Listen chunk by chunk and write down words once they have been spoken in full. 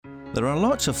There are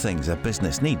lots of things a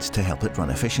business needs to help it run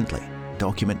efficiently.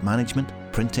 Document management,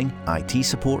 printing, IT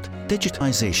support,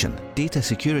 digitization, data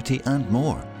security and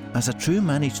more. As a true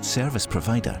managed service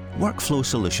provider, Workflow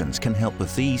Solutions can help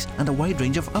with these and a wide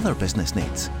range of other business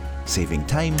needs, saving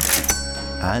time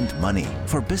and money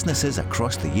for businesses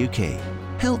across the UK.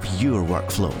 Help your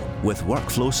workflow with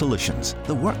Workflow Solutions,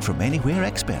 the work from anywhere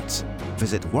experts.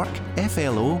 Visit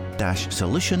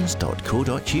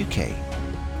workflo-solutions.co.uk.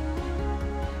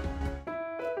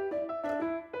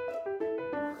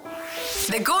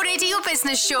 The Go Radio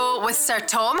Business Show with Sir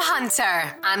Tom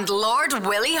Hunter and Lord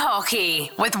Willie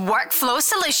Haughey with Workflow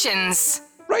Solutions.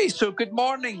 Right, so good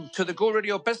morning to the Go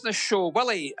Radio Business Show.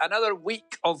 Willie, another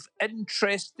week of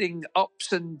interesting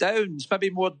ups and downs, maybe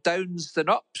more downs than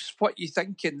ups. What are you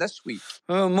thinking this week?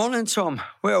 Morning, Tom.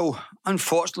 Well,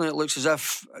 unfortunately, it looks as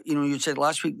if, you said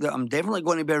last week that I'm definitely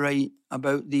going to be right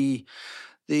about the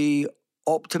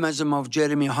optimism of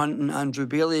Jeremy Hunt and Andrew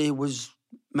Bailey was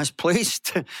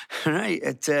misplaced. Right.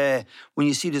 When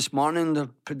you see this morning, they're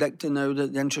predicting now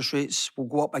that the interest rates will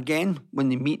go up again when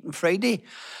they meet on Friday.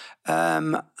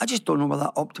 I just don't know where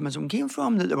that optimism came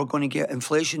from, that they were going to get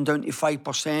inflation down to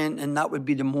 5% and that would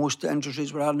be the most the interest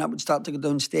rates were at and that would start to go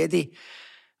down steady.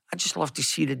 I'd just love to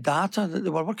see the data that they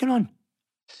were working on.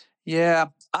 Yeah,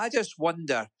 I just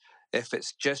wonder if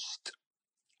it's just,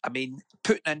 putting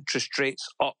interest rates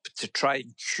up to try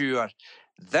and cure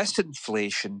this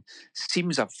inflation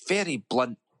seems a very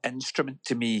blunt instrument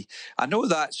to me. I know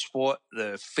that's what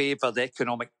the favoured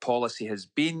economic policy has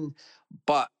been,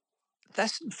 but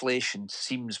this inflation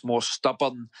seems more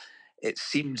stubborn. It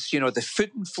seems, the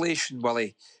food inflation,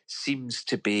 Willie, seems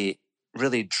to be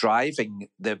really driving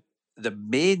the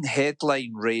main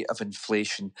headline rate of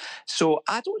inflation. So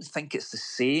I don't think it's the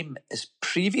same as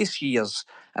previous years.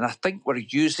 And I think we're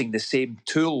using the same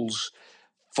tools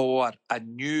for a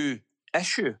new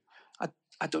issue. I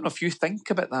don't know if you think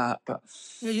about that, but...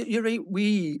 Yeah, you're right.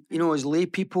 We, as lay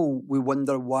people, we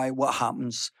wonder what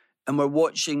happens. And we're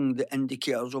watching the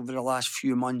indicators over the last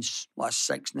few months, last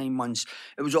 6-9 months.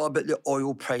 It was all about the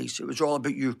oil price. It was all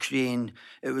about Ukraine.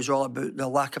 It was all about the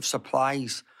lack of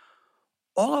supplies.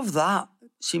 All of that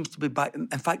seems to be back. In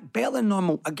fact, better than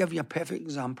normal. I'll give you a perfect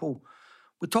example.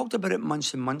 We talked about it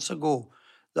months and months ago,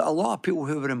 that a lot of people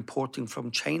who were importing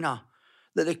from China,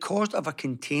 that the cost of a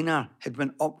container had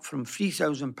went up from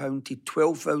 £3,000 to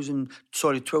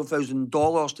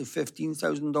 $12,000 to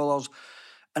 $15,000.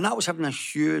 And that was having a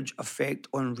huge effect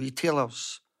on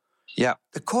retailers. Yeah.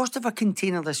 The cost of a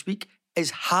container this week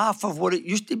is half of what it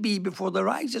used to be before the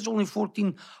rise. It's only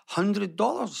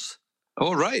 $1,400.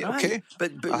 Oh, right. Okay.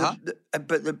 But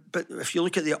if you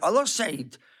look at the other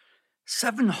side,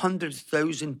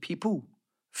 700,000 people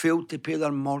failed to pay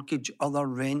their mortgage or their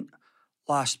rent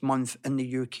last month in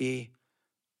the UK.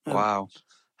 Now, wow.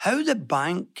 How the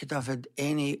bank could have had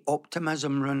any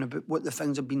optimism around about what the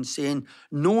things have been saying,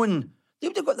 knowing they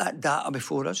would have got that data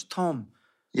before us, Tom.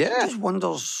 Yeah. It just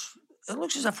wonders, it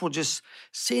looks as if we're just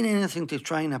saying anything to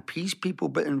try and appease people,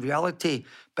 but in reality,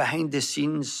 behind the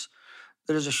scenes,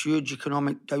 there is a huge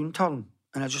economic downturn,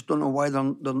 and I just don't know why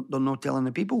they're not telling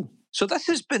the people. So this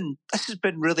has been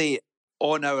really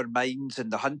on our minds in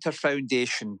the Hunter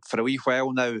Foundation for a wee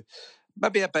while now.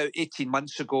 Maybe about 18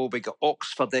 months ago, we got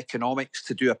Oxford Economics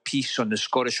to do a piece on the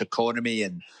Scottish economy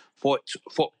and what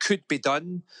could be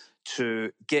done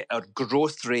to get our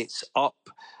growth rates up.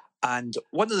 And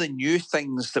one of the new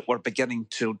things that we're beginning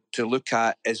to look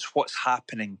at is what's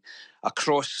happening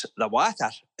across the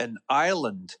water in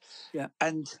Ireland. Yeah.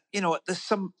 And, there's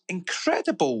some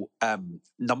incredible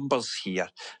numbers here.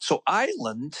 So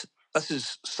Ireland, this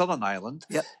is Southern Ireland,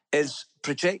 Yep. is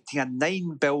projecting a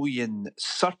 9 billion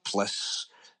surplus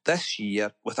this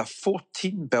year with a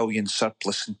 14 billion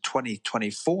surplus in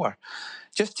 2024.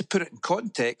 Just to put it in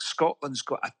context, Scotland's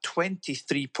got a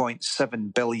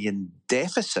 23.7 billion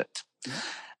deficit. Yeah.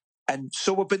 And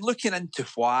so we've been looking into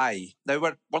why. Now,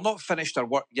 we're not finished our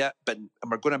work yet, and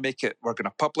we're going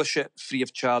to publish it free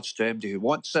of charge to anybody who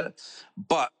wants it.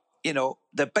 But,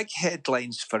 the big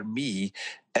headlines for me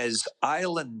is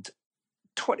Ireland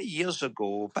 20 years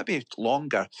ago, maybe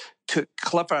longer, took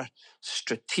clever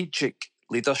strategic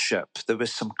leadership. There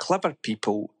was some clever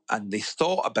people and they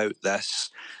thought about this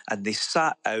and they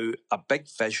sat out a big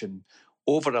vision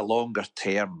over a longer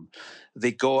term.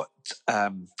 They got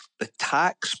the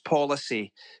tax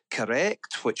policy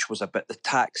correct, which was about the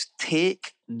tax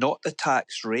take, not the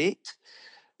tax rate.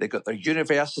 They got their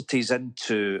universities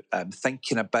into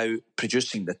thinking about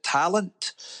producing the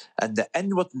talent, and the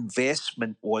inward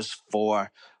investment was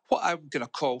for what I'm going to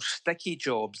call sticky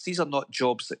jobs. These are not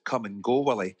jobs that come and go,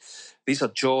 Willie. These are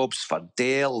jobs for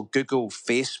Dell, Google,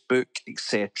 Facebook,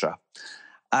 etc.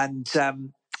 And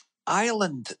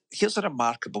Ireland, here's a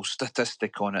remarkable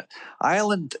statistic on it.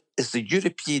 Ireland is the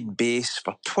European base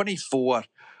for 24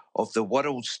 of the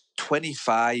world's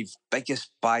 25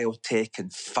 biggest biotech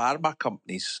and pharma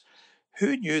companies.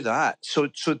 Who knew that? So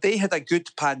they had a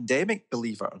good pandemic,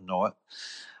 believe it or not.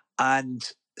 And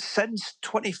since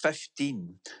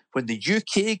 2015, when the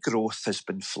UK growth has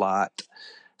been flat,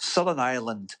 Southern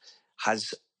Ireland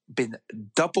has been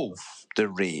double the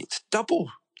rate.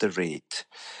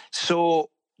 So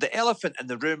the elephant in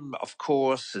the room, of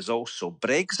course, is also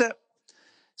Brexit.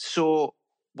 So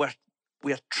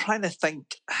we're trying to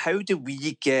think, how do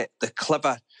we get the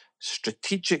clever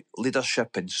strategic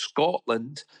leadership in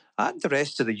Scotland and the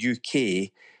rest of the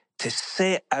UK to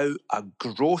set out a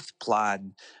growth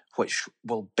plan which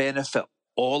will benefit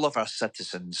all of our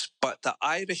citizens. But the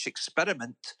Irish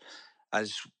experiment,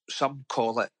 as some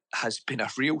call it, has been a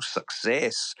real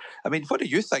success. I mean, what do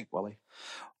you think, Willie?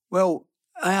 Well,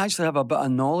 I actually have a bit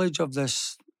of knowledge of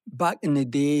this. Back in the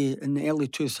day, in the early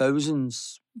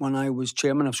 2000s, when I was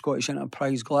chairman of Scottish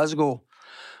Enterprise Glasgow,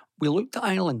 we looked at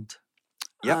Ireland.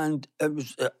 Yep. And it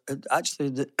was actually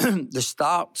the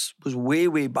start was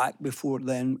way back before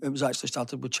then. It was actually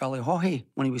started with Charlie Haughey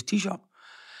when he was Taoiseach.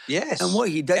 Yes. And what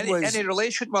he did was... Any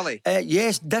relation, Willie?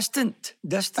 Yes, distant.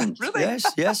 Really?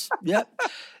 Yes, yeah.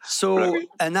 So, brilliant.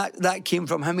 And that came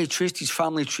from him. He traced his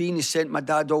family tree and he sent my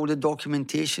dad all the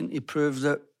documentation to prove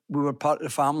that we were part of the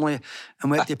family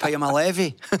and we had to pay him a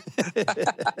levy.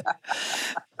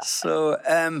 So,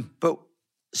 but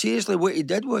seriously, what he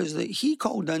did was that he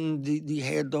called in the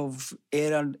head of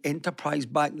Air Enterprise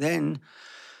back then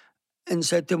and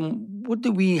said to him, what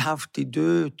do we have to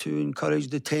do to encourage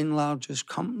the 10 largest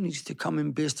companies to come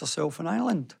and base themselves in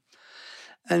Ireland?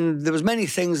 And there was many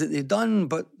things that they'd done,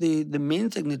 but the main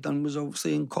thing they'd done was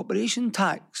obviously incorporation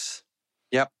tax.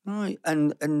 Yep. Right.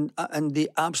 And they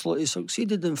absolutely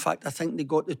succeeded. In fact, I think they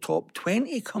got the top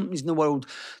 20 companies in the world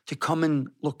to come and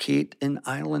locate in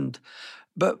Ireland.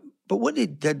 But what they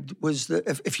did was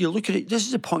that if you look at it, this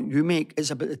is the point you make,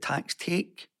 it's about the tax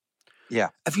take. Yeah.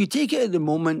 If you take it at the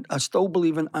moment, I still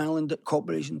believe in Ireland that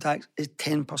corporation tax is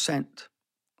 10%.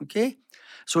 Okay?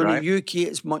 So in the UK,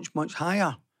 it's much, much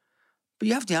higher. But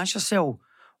you have to ask yourself,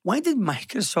 why did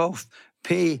Microsoft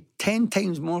pay 10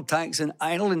 times more tax in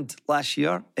Ireland last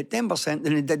year at 10%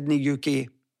 than it did in the UK?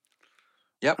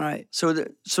 Yep. Right. So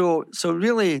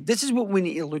really, this is what we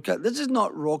need to look at. This is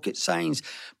not rocket science,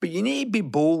 but you need to be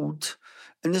bold.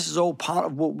 And this is all part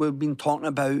of what we've been talking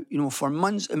about, for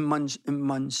months and months and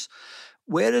months.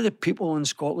 Where are the people in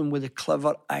Scotland with the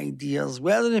clever ideas?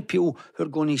 Where are the people who are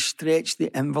going to stretch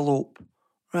the envelope?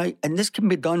 Right? And this can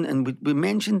be done, and we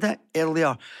mentioned it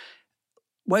earlier.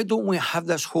 Why don't we have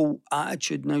this whole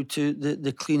attitude now to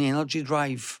the clean energy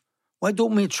drive? Why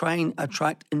don't we try and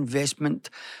attract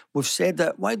investment? We've said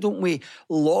that. Why don't we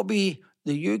lobby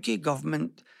the UK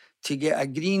government to get a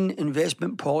green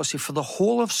investment policy for the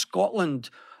whole of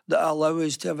Scotland that allow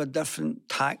us to have a different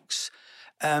tax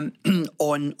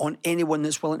on anyone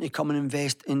that's willing to come and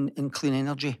invest in clean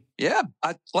energy? Yeah,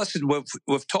 listen,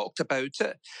 we've talked about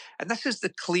it. And this is the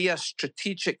clear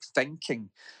strategic thinking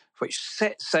which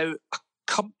sets out a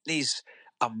company's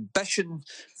ambition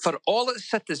for all its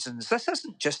citizens. This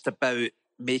isn't just about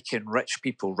making rich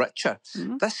people richer.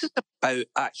 Mm-hmm. This is about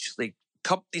actually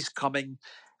companies coming,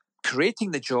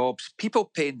 creating the jobs, people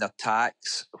paying their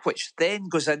tax, which then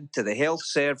goes into the health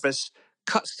service,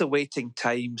 cuts the waiting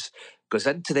times, goes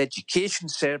into the education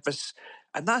service,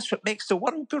 and that's what makes the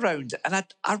world go round. And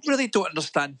I really don't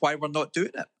understand why we're not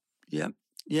doing it.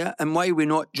 Yeah, and why we're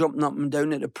not jumping up and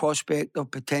down at the prospect of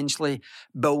potentially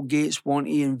Bill Gates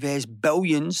wanting to invest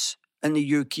billions in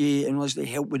the UK unless they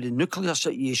help with the nuclear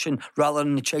situation rather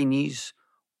than the Chinese.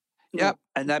 Yeah,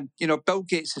 and Bill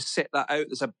Gates has set that out.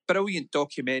 There's a brilliant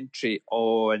documentary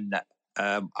on,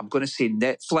 I'm going to say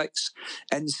Netflix,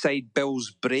 Inside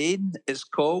Bill's Brain, it's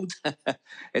called.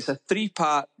 It's a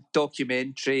 3-part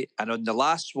documentary, and on the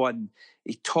last one,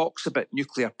 he talks about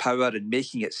nuclear power and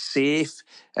making it safe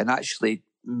and actually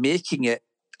making it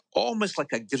almost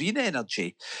like a green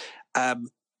energy.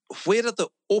 Where are the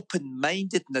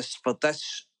open-mindedness for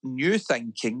this new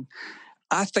thinking?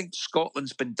 I think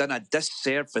Scotland's been done a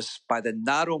disservice by the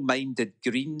narrow-minded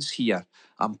Greens here.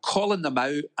 I'm calling them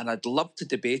out, and I'd love to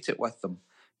debate it with them.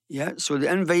 Yeah, so the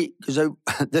invite goes out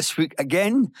this week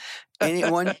again.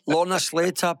 Anyone, Lorna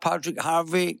Slater, Patrick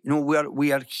Harvey,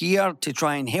 we are here to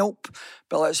try and help,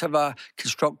 but let's have a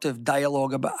constructive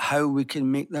dialogue about how we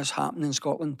can make this happen in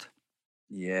Scotland.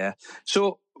 Yeah.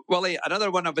 So Willie,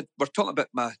 another one we're talking about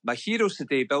my heroes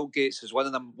today. Bill Gates is one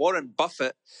of them. Warren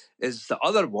Buffett is the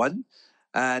other one.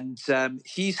 And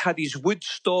he's had his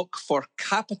Woodstock for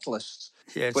Capitalists,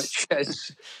 Yes. which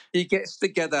is he gets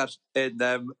together in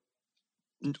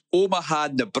Omaha,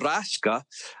 Nebraska,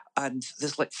 and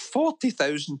there's like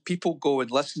 40,000 people go and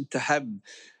listen to him.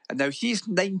 And now he's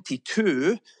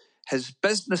 92. His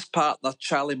business partner,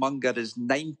 Charlie Munger, is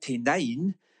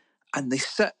 99. And they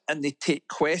sit and they take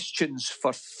questions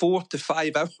for 4 to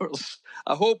 5 hours.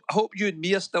 I hope you and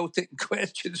me are still taking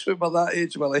questions when we're that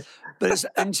age, Willie. But it's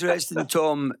interesting,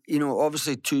 Tom,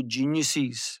 obviously two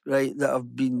geniuses, right, that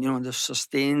have been, they've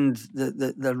sustained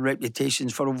their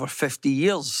reputations for over 50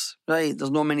 years, right?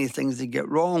 There's not many things they get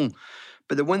wrong.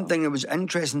 But the one thing that was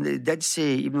interesting that they did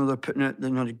say, even though they're putting out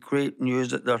the great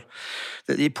news that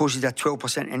they posted a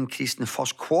 12% increase in the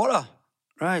first quarter.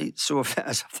 Right, so if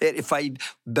it's a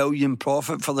 35 billion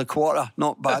profit for the quarter,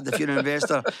 not bad if you're an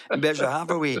investor in Berkshire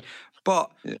Hathaway. But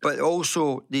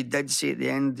also they did say at the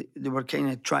end they were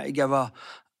kind of trying to give a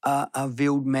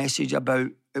veiled message about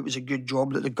it was a good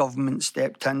job that the government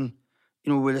stepped in,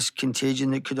 with this contagion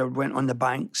that could have went on the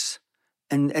banks,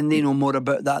 and they know more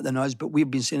about that than us. But we've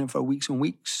been saying it for weeks and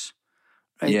weeks.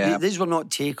 Right? Yeah. These were not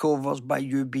takeovers by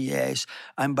UBS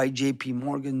and by JP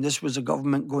Morgan. This was the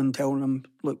government going telling them,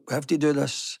 look, we have to do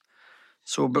this.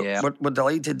 So but we're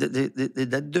delighted that they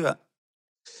did do it.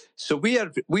 So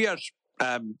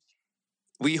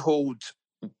we hold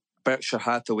Berkshire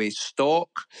Hathaway stock,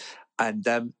 and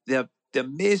the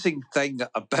amazing thing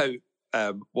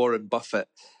about Warren Buffett,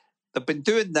 they've been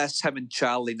doing this, him and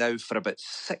Charlie, now for about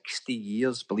 60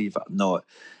 years, believe it or not.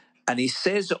 And he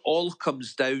says it all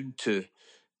comes down to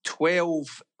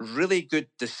 12 really good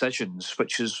decisions,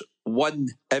 which is one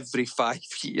every 5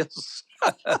 years.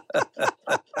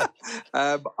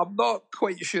 I'm not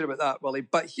quite sure about that, Willie,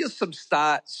 but here's some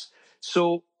stats.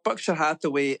 So Berkshire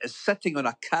Hathaway is sitting on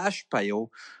a cash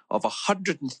pile of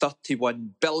 $131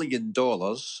 billion,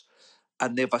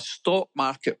 and they have a stock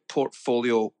market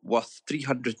portfolio worth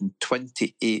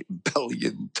 $328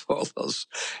 billion.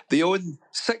 They own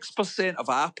 6% of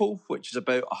Apple, which is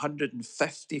about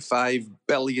 $155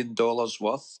 billion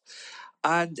worth.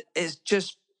 And it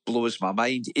just blows my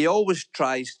mind. He always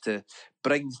tries to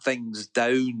bring things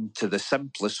down to the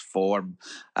simplest form.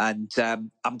 And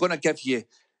I'm going to give you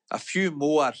a few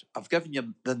more. I've given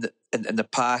you in the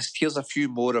past. Here's a few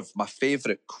more of my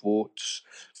favourite quotes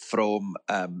from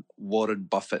Warren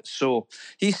Buffett. So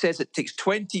he says it takes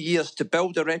 20 years to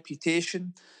build a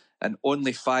reputation and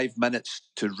only 5 minutes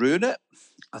to ruin it.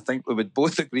 I think we would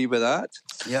both agree with that.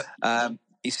 Yep.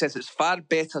 He says it's far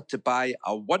better to buy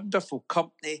a wonderful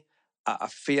company at a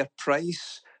fair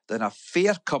price than a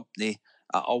fair company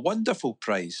at a wonderful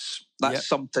price. That's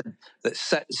something that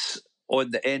sits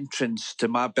on the entrance to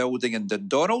my building in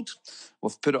Dundonald.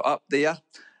 We've put it up there.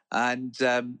 And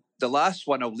the last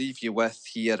one I'll leave you with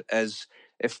here is,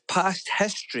 if past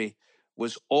history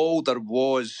was all there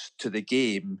was to the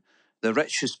game, the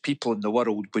richest people in the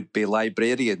world would be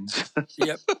librarians.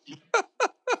 Yep.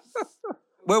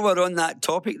 Well, we're on that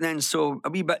topic then, so a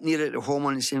wee bit nearer to home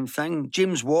on the same thing.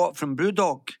 James Watt from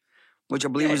Brewdog, which I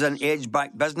believe was an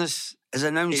edge-back business, has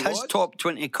announced his top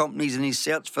 20 companies in his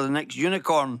search for the next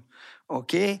unicorn.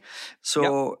 Okay,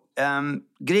 so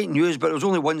great news, but there was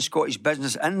only one Scottish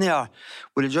business in there.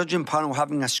 With the judging panel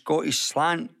having a Scottish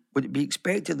slant, would it be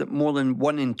expected that more than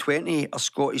 1 in 20 are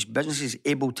Scottish businesses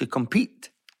able to compete?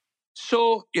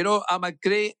 So, I'm a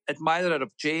great admirer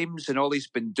of James and all he's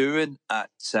been doing at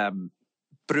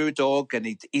Brewdog,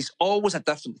 and he's always a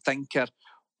different thinker,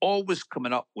 always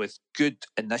coming up with good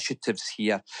initiatives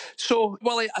here. So,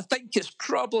 Willie, I think it's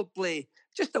probably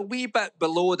just a wee bit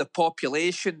below the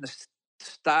population. The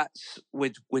stats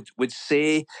would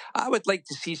say. I would like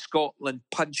to see Scotland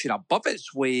punching above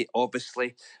its weight,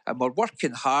 obviously, and we're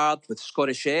working hard with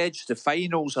Scottish Edge. The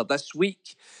finals are this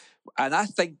week. And I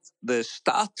think the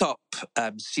startup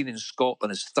scene in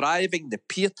Scotland is thriving. The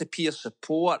peer-to-peer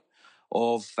support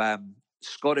of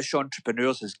Scottish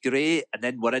entrepreneurs is great. And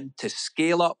then we're into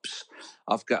scale-ups.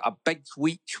 I've got a big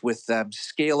week with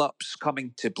scale-ups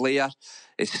coming to Blair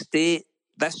Estate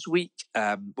this week.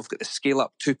 We've got the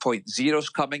scale-up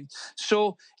 2.0s coming.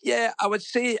 So, yeah, I would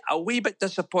say a wee bit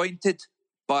disappointed,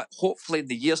 but hopefully in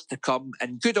the years to come.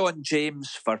 And good on James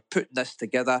for putting this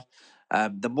together.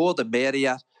 The more the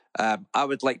merrier. I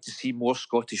would like to see more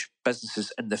Scottish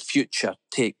businesses in the future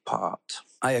take part.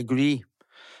 I agree.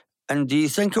 And do you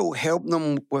think it will help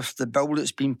them with the bill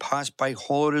that's been passed by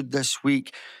Holyrood this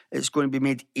week? It's going to be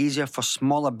made easier for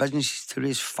smaller businesses to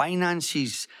raise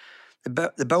finances.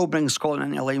 The bill brings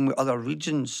Scotland into line with other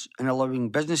regions and allowing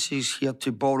businesses here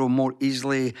to borrow more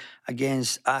easily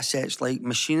against assets like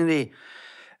machinery,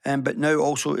 but now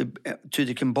also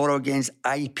they can borrow against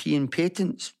IP and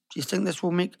patents. Do you think this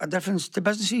will make a difference to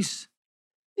businesses?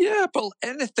 Yeah, well,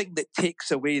 anything that takes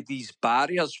away these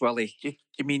barriers, Willie.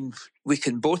 I mean, we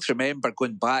can both remember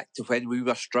going back to when we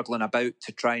were struggling about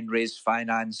to try and raise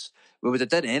finance. We would have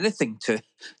done anything to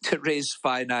raise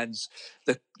finance.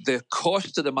 The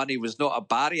cost of the money was not a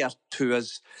barrier to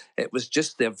us. It was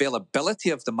just the availability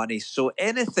of the money. So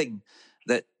anything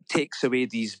that takes away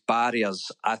these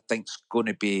barriers, I think, is going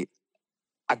to be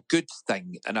a good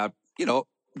thing, and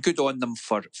good on them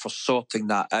for sorting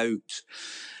that out.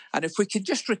 And if we could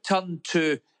just return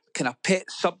to kind of pet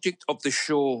subject of the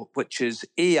show, which is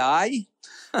AI.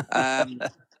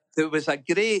 There was a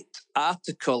great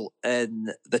article in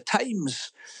the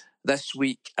Times this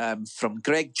week from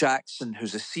Greg Jackson,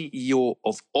 who's the CEO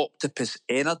of Octopus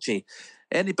Energy.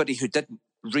 Anybody who didn't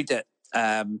read it,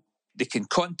 they can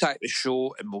contact the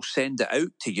show and we'll send it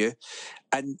out to you.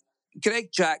 And Greg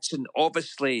Jackson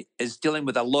obviously is dealing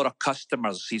with a lot of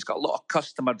customers. He's got a lot of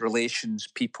customer relations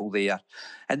people there.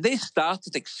 And they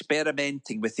started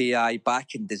experimenting with AI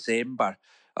back in December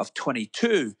of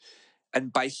 22.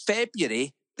 And by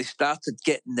February, they started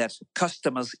getting their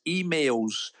customers'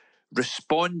 emails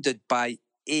responded by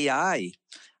AI.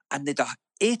 And they had a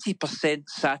 80%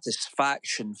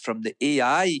 satisfaction from the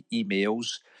AI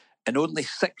emails and only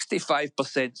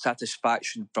 65%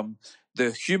 satisfaction from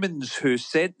the humans who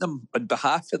sent them on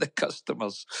behalf of the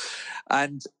customers.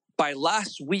 And by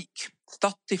last week,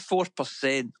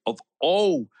 34% of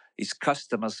all his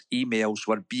customers' emails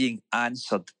were being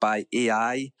answered by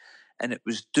AI, and it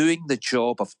was doing the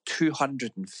job of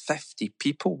 250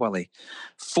 people, Willie.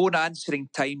 Phone answering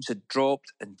times had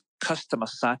dropped and customer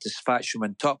satisfaction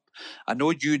went up. I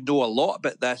know you know a lot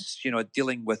about this,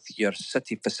 dealing with your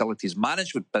city facilities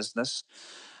management business.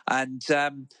 And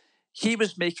he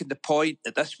was making the point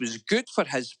that this was good for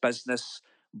his business,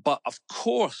 but of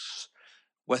course,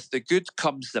 with the good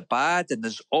comes the bad, and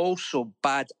there's also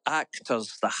bad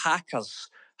actors. The hackers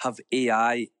have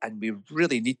AI, and we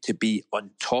really need to be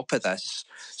on top of this.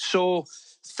 So,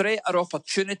 threat or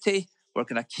opportunity, we're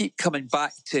going to keep coming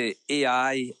back to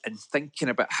AI and thinking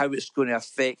about how it's going to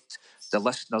affect the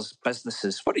listeners'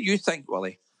 businesses. What do you think,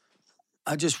 Willie?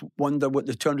 I just wonder what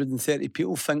the 230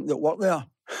 people think that work there.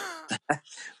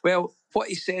 Well, what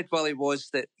he said, Willie, was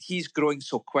that he's growing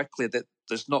so quickly that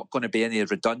there's not going to be any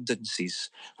redundancies,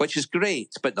 which is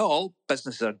great, but not all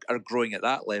businesses are growing at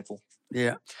that level.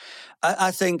 Yeah.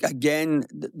 I think, again,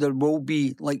 there will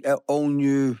be like all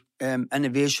new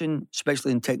innovation,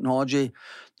 especially in technology.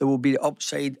 There will be the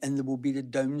upside and there will be the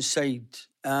downside.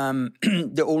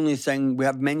 The only thing, we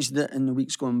have mentioned it in the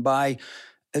weeks going by,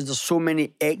 is there's so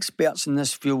many experts in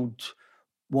this field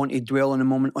want to dwell in a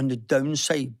moment on the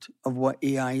downside of what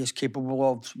AI is capable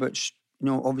of, which,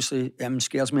 obviously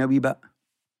scares me a wee bit.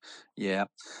 Yeah.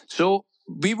 So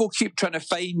we will keep trying to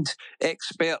find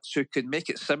experts who can make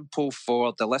it simple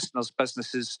for the listeners'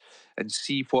 businesses and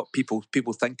see what people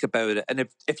think about it. And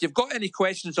if you've got any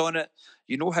questions on it,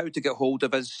 you know how to get hold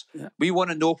of us. Yeah. We want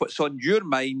to know what's on your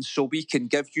mind so we can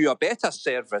give you a better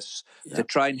service to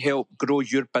try and help grow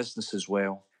your business as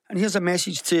well. And here's a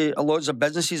message to lots of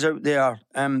businesses out there.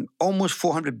 Almost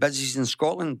 400 businesses in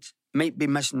Scotland might be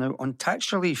missing out on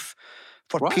tax relief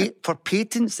for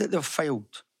patents that they've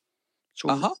filed.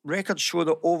 So records show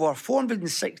that over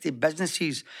 460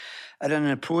 businesses are in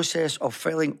the process of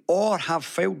filing or have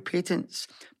filed patents,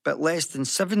 but less than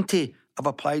 70 have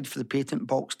applied for the patent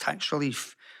box tax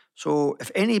relief. So if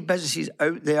any businesses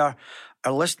out there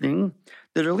are listening,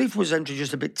 the relief was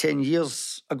introduced about 10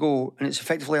 years ago, and it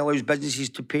effectively allows businesses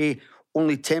to pay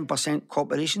only 10%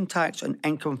 corporation tax on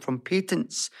income from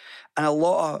patents. And a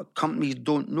lot of companies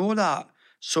don't know that.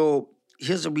 So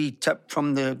here's a wee tip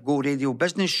from the Go Radio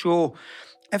Business Show.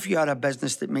 If you are a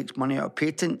business that makes money out of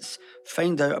patents,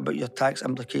 find out about your tax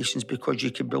implications because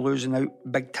you could be losing out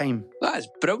big time. That is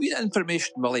brilliant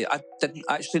information, Willie. I didn't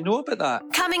actually know about that.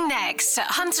 Coming next,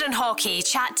 Hunter and Haughey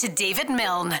chat to David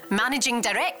Milne, Managing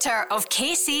Director of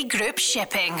KC Group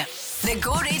Shipping. The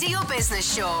Go Radio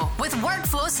Business Show with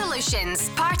Workflow Solutions,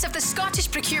 part of the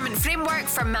Scottish Procurement Framework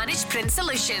for Managed Print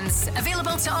Solutions,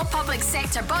 available to all public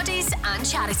sector bodies and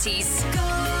charities.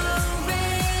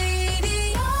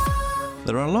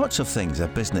 There are lots of things a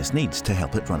business needs to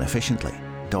help it run efficiently.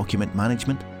 Document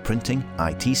management, printing,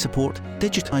 IT support,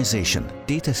 digitisation,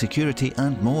 data security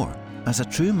and more. As a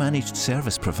true managed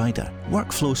service provider,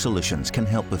 Workflow Solutions can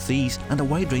help with these and a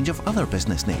wide range of other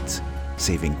business needs,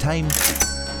 saving time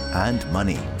and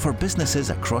money for businesses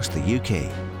across the UK.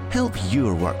 Help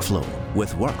your workflow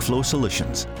with Workflow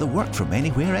Solutions, the work from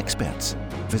anywhere experts.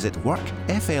 Visit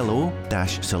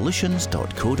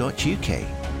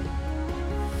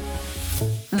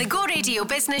workflo-solutions.co.uk. The Go Radio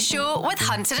Business Show with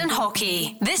Hunter and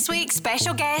Haughey. This week's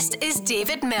special guest is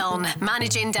David Milne,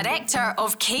 Managing Director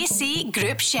of KC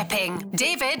Group Shipping.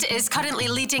 David is currently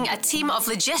leading a team of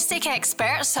logistic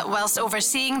experts whilst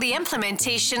overseeing the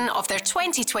implementation of their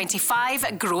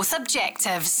 2025 growth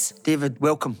objectives. David,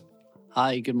 welcome.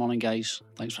 Hi, good morning, guys.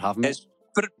 Thanks for having me.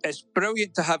 It's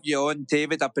brilliant to have you on,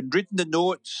 David. I've been reading the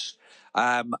notes.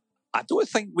 I don't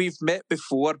think we've met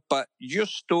before, but your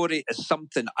story is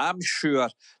something I'm sure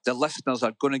the listeners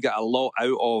are going to get a lot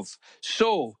out of.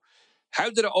 So, how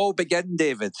did it all begin,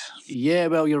 David? Yeah,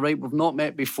 well, you're right. We've not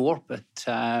met before, but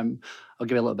I'll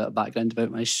give you a little bit of background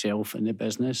about myself and the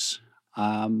business.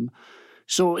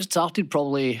 So it started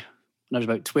probably when I was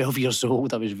about 12 years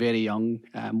old. I was very young,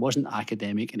 wasn't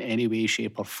academic in any way,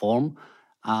 shape or form,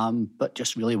 but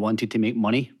just really wanted to make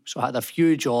money. So I had a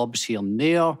few jobs here and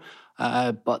there.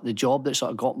 But the job that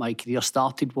sort of got my career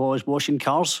started was washing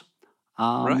cars.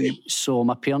 Right. So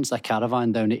my parents had a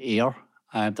caravan down at Ayr,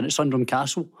 down at Sundrum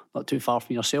Castle, not too far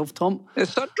from yourself, Tom.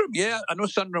 Sundrum, yeah, I know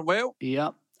Sundrum well.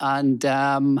 Yeah, and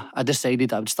I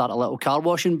decided I would start a little car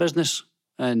washing business,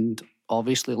 and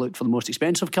obviously looked for the most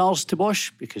expensive cars to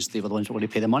wash because they were the ones that were going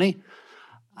to pay the money.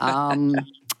 And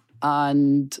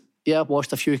yeah, I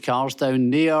washed a few cars down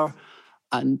there.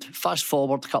 And fast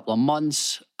forward a couple of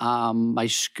months, my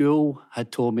school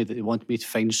had told me that they wanted me to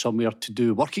find somewhere to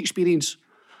do work experience.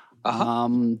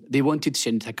 They wanted to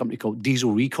send to a company called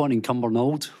Diesel Recon in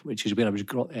Cumbernauld, which is where I was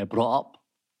brought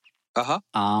up.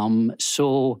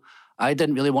 So I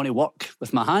didn't really want to work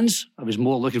with my hands. I was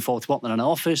more looking forward to working in an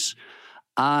office.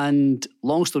 And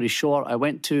long story short, I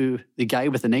went to the guy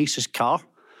with the nicest car,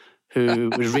 who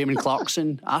was Raymond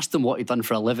Clarkson, asked him what he'd done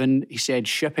for a living. He said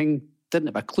shipping. Didn't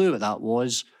have a clue what that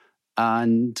was,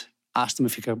 and asked him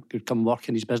if he could come work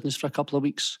in his business for a couple of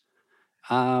weeks.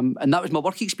 And that was my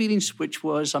work experience, which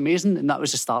was amazing, and that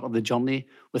was the start of the journey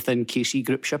within KC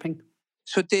Group Shipping.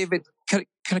 So, David, can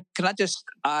I just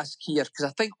ask here, because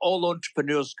I think all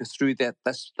entrepreneurs go through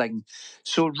this thing.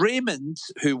 So Raymond,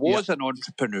 who was an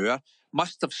entrepreneur,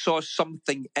 must have saw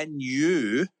something in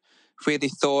you where they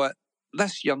thought,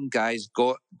 this young guy's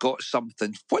got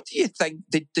something. What do you think?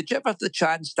 Did you ever have the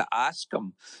chance to ask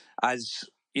him, as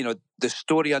you know, the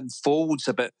story unfolds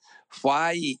about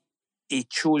why he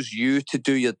chose you to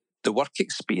do the work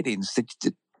experience? Did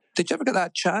you ever get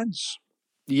that chance?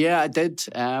 Yeah, I did.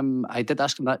 I did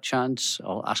ask him that chance,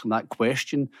 or ask him that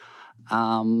question,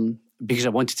 because I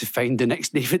wanted to find the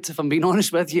next David. If I'm being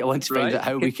honest with you, I wanted to find out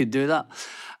how we could do that.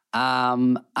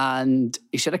 And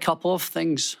he said a couple of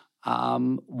things.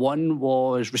 One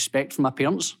was respect for my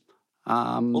parents,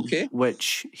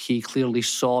 which he clearly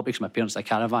saw because my parents had a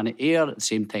caravan at Ayr at the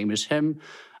same time as him,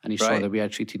 and he saw the way I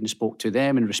treated and spoke to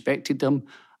them and respected them.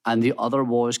 And the other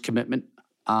was commitment,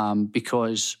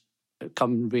 because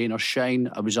come rain or shine,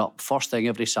 I was up first thing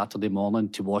every Saturday morning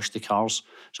to wash the cars.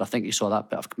 So I think he saw that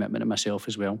bit of commitment in myself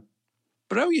as well.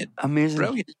 Brilliant. Amazing.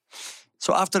 Brilliant.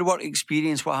 So after the work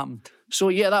experience, what happened? So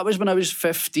yeah, that was when I was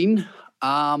 15.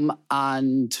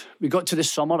 And we got to the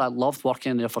summer. I loved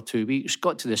working there for 2 weeks.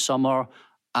 Got to the summer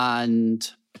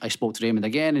and I spoke to Raymond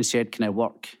again and said, can I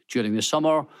work during the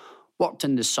summer? Worked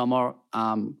in the summer.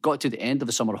 Got to the end of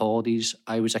the summer holidays.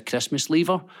 I was a Christmas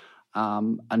leaver,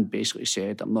 and basically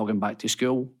said, I'm not going back to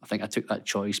school. I think I took that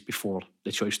choice before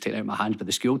the choice was taken out of my hands by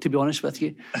the school, to be honest with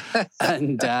you.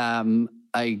 And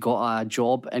I got a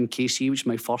job in KC, which was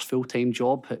my first full-time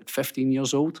job at 15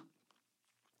 years old.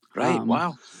 Right,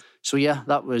 wow. So yeah,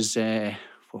 that was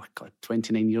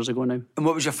 29 years ago now. And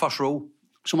what was your first role?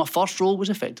 So my first role was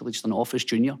effectively just an office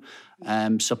junior,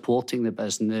 supporting the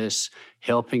business,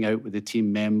 helping out with the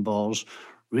team members,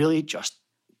 really just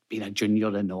being a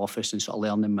junior in the office and sort of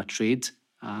learning my trade.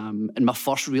 And my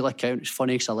first real account, it's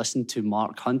funny because I listened to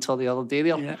Mark Hunter the other day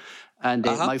there, and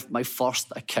my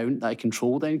first account that I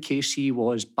controlled in KC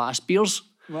was Bass Beers.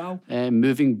 Wow.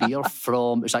 Moving beer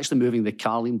from, it was actually moving the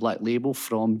Carling Black Label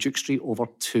from Duke Street over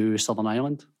to Southern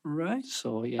Ireland. Right.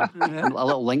 So, yeah, a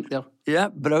little link there. Yeah,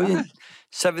 brilliant.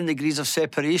 7 degrees of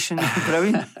separation.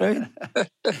 Brilliant.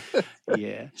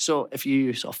 Yeah. So if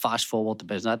you sort of fast forward the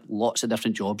business, I had lots of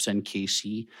different jobs in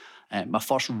KC. My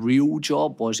first real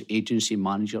job was agency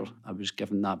manager. I was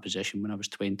given that position when I was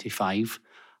 25.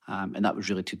 And that was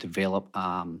really to develop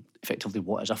effectively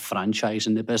what is a franchise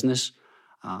in the business.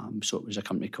 So it was a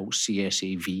company called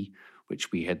CSAV,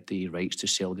 which we had the rights to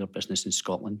sell their business in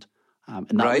Scotland.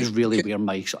 And that was really where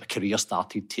my sort of career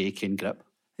started taking grip.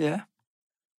 Yeah.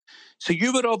 So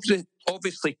you were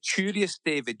obviously curious,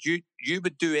 David. You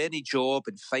would do any job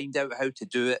and find out how to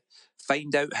do it,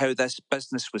 find out how this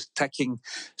business was ticking.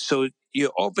 So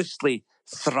you obviously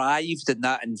thrived in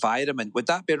that environment. Would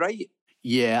that be right?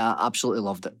 Yeah, I absolutely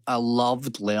loved it. I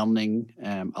loved learning.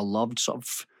 I loved sort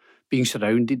of being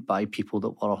surrounded by people that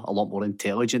were a lot more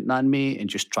intelligent than me and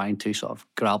just trying to sort of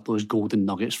grab those golden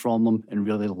nuggets from them and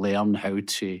really learn how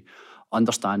to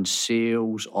understand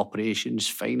sales, operations,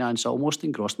 finance. I almost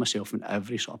engrossed myself in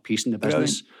every sort of piece in the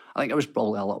business. Brilliant. I think I was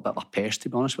probably a little bit of a pest, to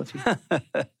be honest with you.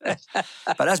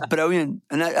 But that's brilliant.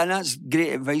 And that's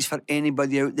great advice for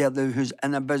anybody out there who's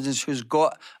in a business, who's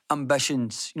got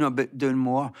ambitions, about doing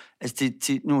more, is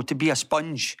to be a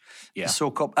sponge. Yeah. To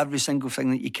soak up every single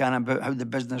thing that you can about how the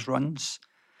business runs.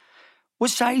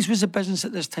 What size was the business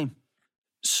at this time?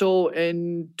 So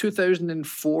in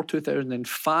 2004,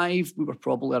 2005, we were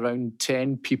probably around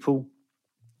 10 people.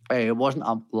 It wasn't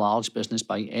a large business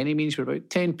by any means. We were about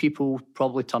 10 people,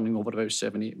 probably turning over about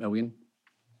 7-8 million.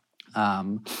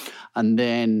 And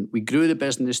then we grew the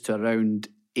business to around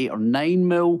 8 or 9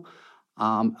 mil.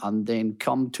 And then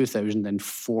come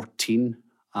 2014,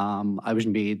 I was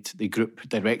made the group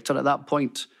director at that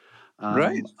point.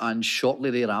 Right. And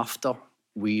shortly thereafter,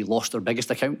 we lost our biggest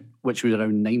account, which was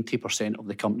around 90% of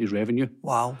the company's revenue.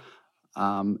 Wow.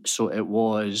 So it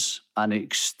was an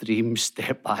extreme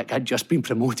step back. I'd just been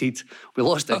promoted. We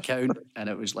lost the account and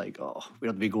it was like, oh,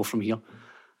 where do we go from here?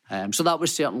 So that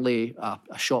was certainly a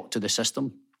shock to the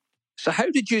system. So how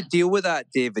did you deal with that,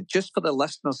 David? Just for the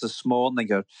listeners this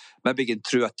morning, or maybe going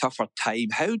through a tougher time,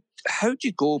 how do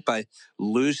you go by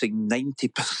losing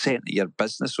 90% of your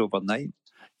business overnight?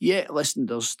 Yeah, listen,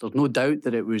 there's no doubt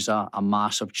that it was a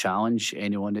massive challenge.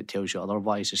 Anyone that tells you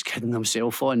otherwise is kidding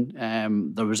themselves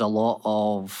on. There was a lot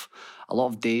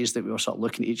of days that we were sort of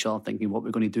looking at each other thinking, what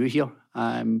we're going to do here.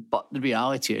 But the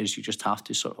reality is you just have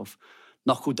to sort of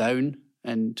knuckle down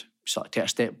and sort of take a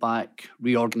step back,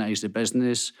 reorganise the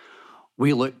business.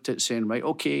 We looked at saying, right,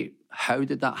 okay, how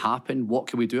did that happen? What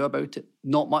can we do about it?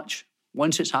 Not much.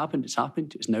 Once it's happened, it's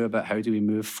happened. It's now about how do we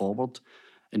move forward.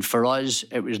 And for us,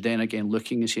 it was then again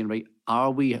looking and saying, right,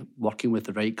 are we working with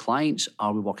the right clients?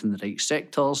 Are we working in the right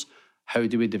sectors? How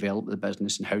do we develop the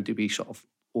business and how do we sort of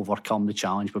overcome the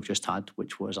challenge we've just had,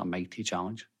 which was a mighty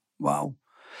challenge? Wow.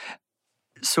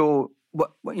 So,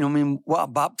 what a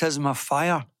baptism of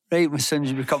fire, right? As soon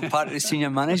as you become part of the senior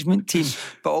management team,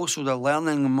 but also the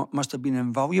learning must have been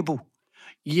invaluable.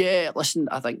 Yeah, listen,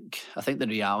 I think the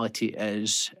reality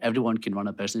is everyone can run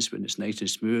a business when it's nice and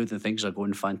smooth and things are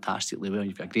going fantastically well and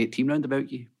you've got a great team round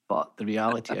about you. But the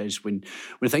reality is when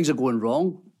things are going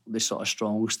wrong, they sort of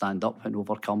strong stand up and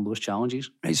overcome those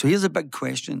challenges. Right, so here's a big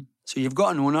question. So you've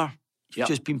got an owner, you've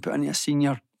just been put into a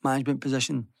senior management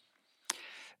position.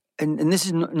 And this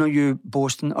is not you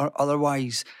boasting or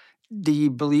otherwise. Do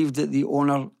you believe that the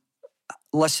owner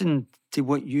listened to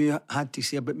what you had to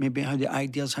say about maybe how the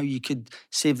ideas, how you could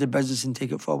save the business and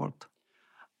take it forward?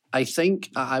 I think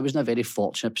I was in a very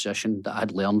fortunate position that I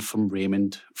had learned from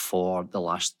Raymond for the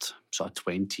last sort of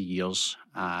 20 years.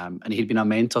 And he'd been a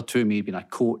mentor to me, he'd been a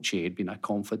coach, he'd been a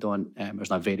confidant. I was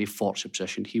in a very fortunate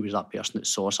position. He was that person that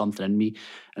saw something in me.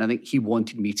 And I think he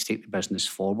wanted me to take the business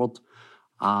forward.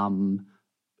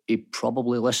 He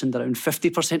probably listened around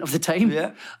 50% of the time.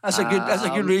 Yeah, that's a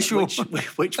good ratio.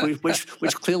 Which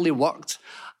clearly worked.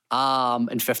 And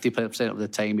 50% of the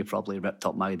time, he probably ripped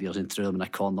up my ideas and threw them in a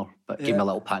corner, but gave me a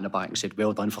little pat in the back and said,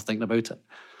 well done for thinking about it.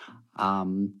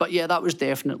 But yeah, that was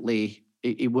definitely,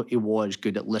 he was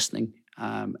good at listening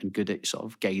and good at sort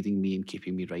of guiding me and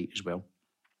keeping me right as well.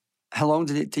 How long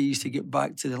did it take you to get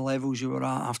back to the levels you were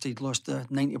at after you'd lost the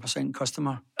 90%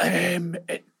 customer?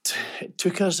 It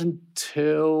took us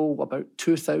until about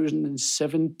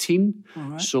 2017.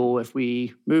 Right. So if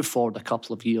we move forward a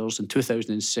couple of years, in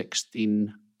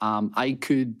 2016, I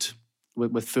could,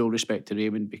 with full respect to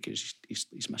Raymond, because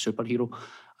he's my superhero,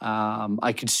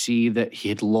 I could see that he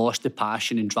had lost the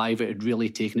passion and drive. It had really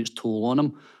taken its toll on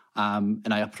him.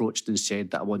 And I approached and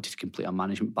said that I wanted to complete a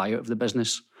management buyout of the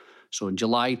business. So in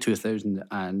July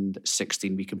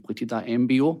 2016, we completed that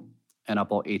MBO. And I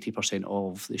bought 80%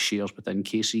 of the shares within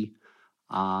KC.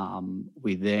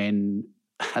 We then,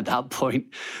 at that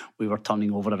point, we were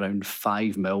turning over around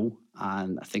 5 mil.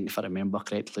 And I think if I remember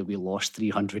correctly, we lost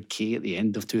 300k at the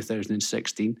end of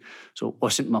 2016. So it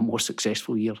wasn't my most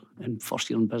successful year in first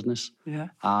year in business. Yeah.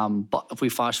 But if we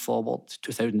fast forward to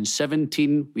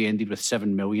 2017, we ended with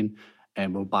 7 million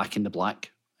and we're back in the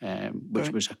black,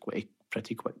 which was a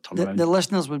pretty quick turnaround. The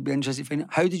listeners would be interested to find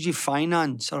out, how did you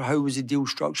finance or how was the deal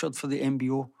structured for the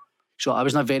MBO? So I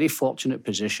was in a very fortunate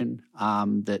position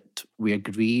that we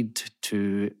agreed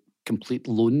to complete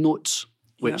loan notes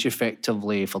which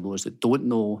effectively, for those that don't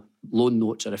know, loan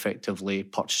notes are effectively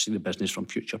purchasing the business from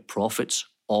future profits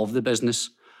of the business.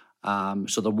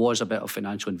 So there was a bit of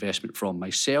financial investment from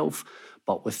myself,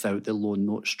 but without the loan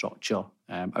note structure,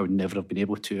 I would never have been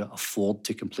able to afford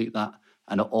to complete that.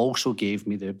 And it also gave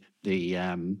me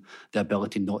the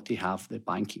ability not to have the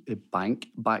bank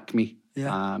back me.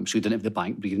 Yeah. So you didn't have the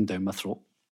bank breathing down my throat.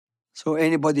 So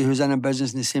anybody who's in a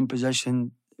business in the same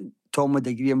position, Tom would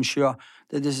agree, I'm sure,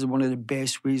 that this is one of the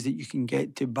best ways that you can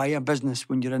get to buy a business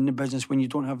when you're in the business, when you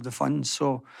don't have the funds.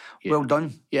 So, well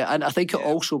done. Yeah, and I think it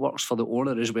also works for the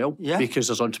owner as well, because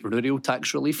there's entrepreneurial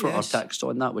tax relief or tax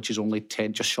on that, which is only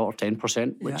 10, just short of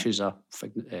 10%, which is a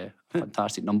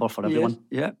fantastic number for everyone.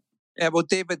 Yeah. Yeah, well,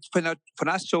 David, when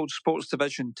I sold Sports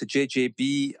Division to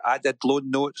JJB, I did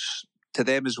loan notes to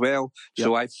them as well.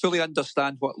 So I fully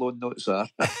understand what loan notes are.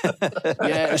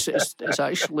 It's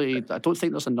actually, I don't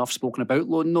think there's enough spoken about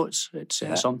loan notes. It's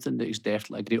something that is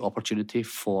definitely a great opportunity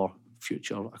for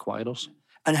future acquirers.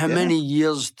 And how many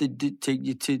years did it take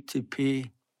you to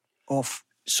pay off?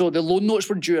 So the loan notes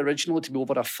were due originally to be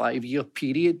over a 5-year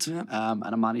period, and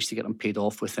I managed to get them paid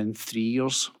off within 3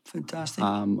 years. Fantastic.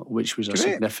 Which was a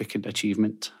significant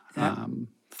achievement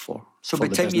for So by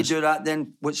the time business. you do that,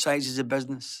 then what size is the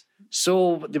business?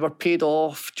 So they were paid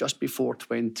off just before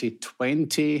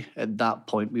 2020. At that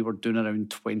point, we were doing around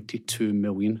 22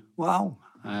 million. Wow.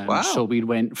 So we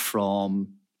went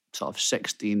from sort of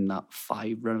 16 at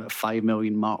around about 5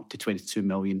 million mark to 22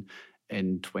 million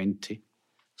in 20.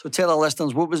 So tell our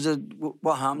listeners,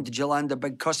 what happened? Did you land a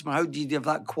big customer? How did you have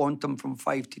that quantum from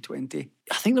 5 to 20?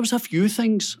 I think there was a few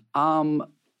things.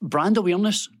 Brand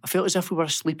awareness. I felt as if we were a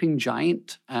sleeping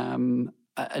giant.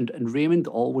 And Raymond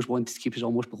always wanted to keep us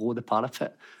almost below the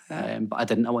parapet. But I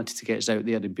didn't. I wanted to get us out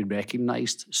there and be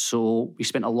recognised. So we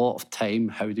spent a lot of time,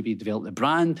 how do we develop the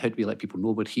brand? How do we let people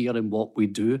know we're here and what we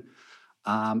do?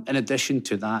 In addition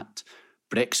to that,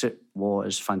 Brexit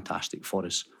was fantastic for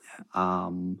us.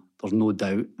 There's no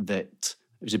doubt that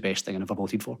it was the best thing I ever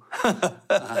voted for.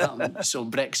 So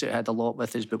Brexit had a lot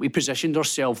with us, but we positioned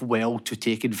ourselves well to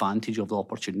take advantage of the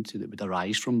opportunity that would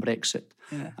arise from Brexit.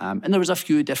 And there was a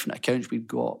few different accounts we'd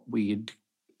got. We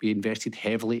invested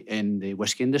heavily in the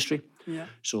whisky industry.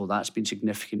 So that's been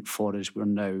significant for us. We're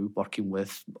now working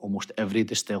with almost every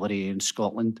distillery in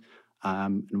Scotland,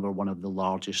 and we're one of the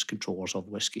largest controllers of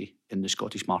whisky in the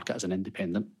Scottish market as an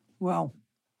independent. Wow.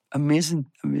 Amazing.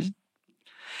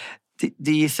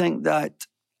 Do you think that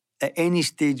at any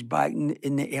stage back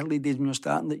in the early days when you were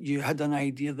starting that you had an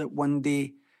idea that one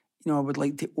day, I would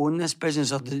like to own this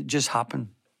business, or did it just happen?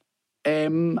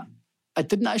 I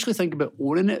didn't actually think about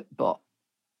owning it, but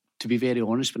to be very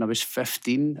honest, when I was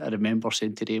 15, I remember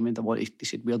saying to Raymond, he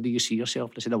said, "Where do you see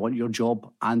yourself?" I said, "I want your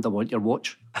job and I want your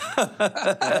watch."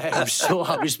 So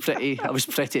I was pretty,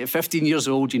 at 15 years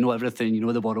old, you know everything, you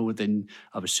know the world, and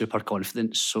I was super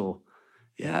confident. So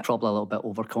probably a little bit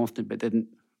overconfident, but didn't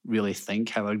really think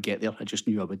how I'd get there. I just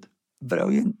knew I would.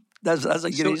 Brilliant. That's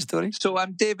a great story. So,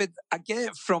 David, I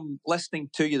get from listening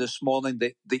to you this morning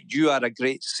that you are a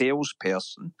great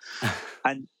salesperson.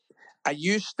 And are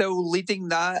you still leading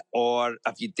that, or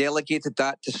have you delegated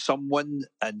that to someone?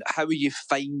 And how are you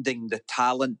finding the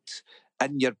talent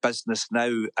in your business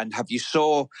now? And have you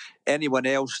saw anyone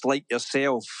else like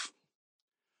yourself?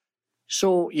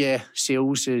 So,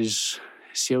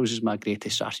 sales is my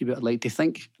greatest attribute, I'd like to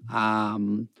think.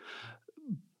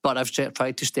 But I've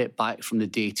tried to step back from the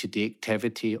day-to-day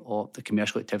activity or the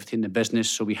commercial activity in the business.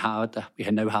 So we now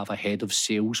have a head of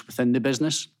sales within the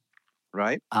business,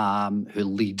 right? Who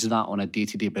leads that on a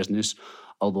day-to-day business.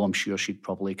 Although I'm sure she'd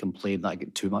probably complain that I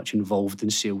get too much involved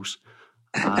in sales.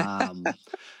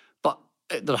 But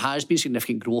there has been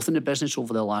significant growth in the business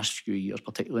over the last few years,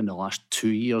 particularly in the last 2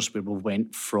 years, where we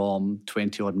went from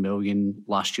 20-odd million.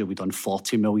 Last year, we've done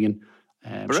 40 million.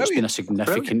 So it's been a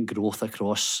significant growth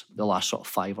across the last sort of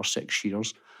 5 or 6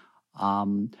 years.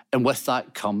 And with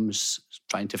that comes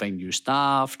trying to find new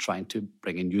staff, trying to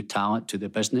bring in new talent to the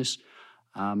business.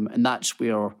 And that's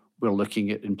where we're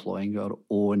looking at employing our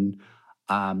own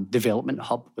development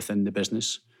hub within the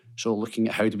business. So looking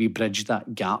at how do we bridge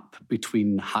that gap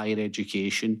between higher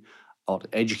education or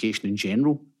education in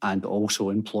general and also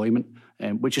employment,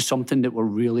 which is something that we're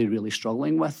really, really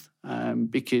struggling with,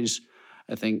 because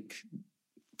I think,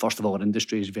 first of all, our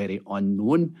industry is very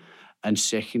unknown, and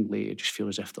secondly, I just feel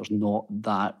as if there's not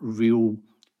that real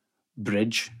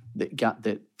bridge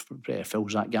that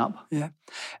fills that gap. Yeah.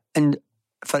 And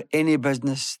for any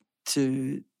business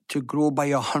to to grow by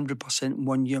 100% in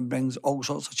 1 year brings all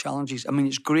sorts of challenges. I mean,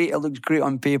 it's great, it looks great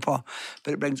on paper,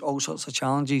 but it brings all sorts of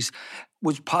challenges.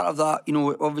 Was part of that,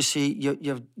 obviously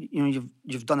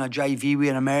you've done a JV with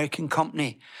an American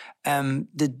company.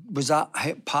 Was that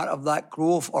part of that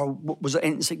growth, or was it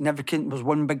insignificant? Was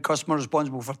one big customer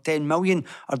responsible for 10 million,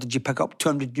 or did you pick up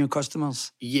 200 new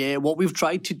customers? Yeah, what we've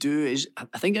tried to do is,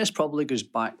 I think this probably goes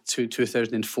back to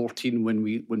 2014 when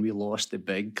we lost the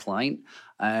big client.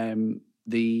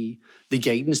 The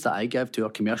guidance that I give to our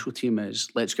commercial team is,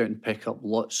 let's go out and pick up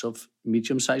lots of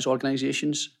medium-sized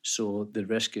organisations. So the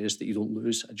risk is that you don't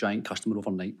lose a giant customer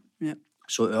overnight. Yeah.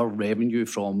 So our revenue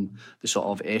from the sort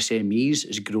of SMEs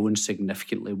is growing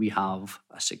significantly. We have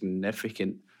a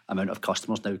significant amount of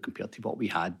customers now compared to what we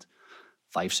had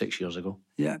 5-6 years ago.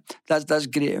 Yeah, that's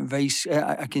great advice.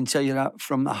 I can tell you that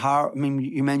from the heart. I mean,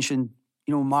 you mentioned,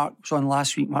 Mark was on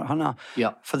last week, Mark Hunter.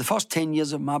 Yeah. For the first 10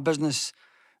 years of my business,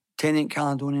 Tennant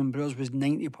Caledonian Brewers was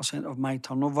 90% of my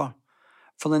turnover.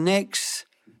 For the next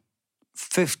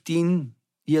 15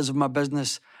 years of my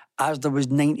business, Asda was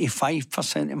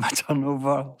 95% of my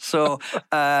turnover. So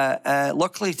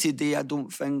luckily today, I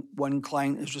don't think one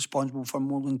client is responsible for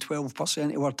more than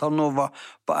 12% of our turnover,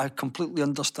 but I completely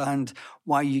understand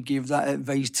why you gave that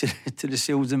advice to the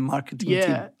sales and marketing team.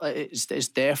 Yeah, it's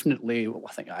definitely,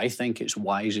 I think it's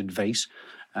wise advice.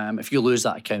 If you lose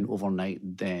that account overnight,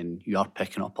 then you are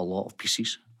picking up a lot of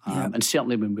pieces. And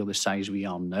certainly when we're the size we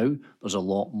are now, there's a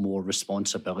lot more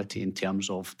responsibility in terms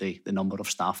of the number of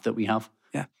staff that we have.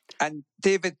 Yeah. And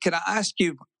David, can I ask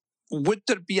you, would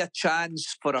there be a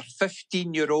chance for a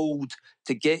 15-year-old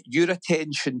to get your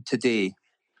attention today?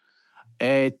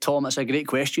 Tom, it's a great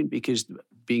question, because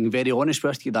being very honest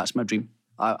with you, that's my dream.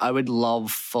 I would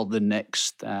love for the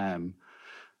next, dare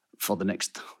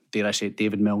I say it,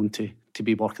 David Milne to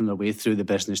be working their way through the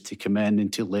business, to come in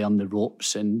and to learn the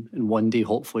ropes, and one day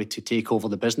hopefully to take over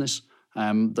the business.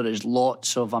 There is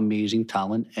lots of amazing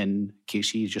talent in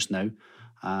KC just now,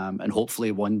 and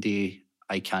hopefully one day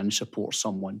I can support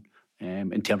someone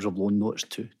in terms of loan notes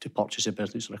to purchase a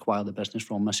business or acquire the business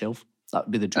from myself. That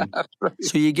would be the dream.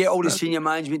 So you get all the senior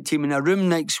management team in a room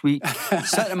next week,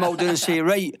 sit them all down and say,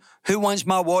 right, who wants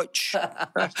my watch? No,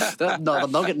 they're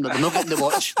not getting the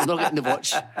watch. They're not getting the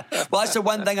watch. Well, that's the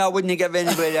one thing I wouldn't give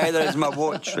anybody either, is my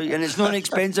watch. Right? And it's not an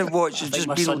expensive watch. It's just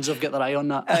my sons have got their eye on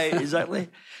that. Exactly.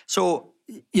 So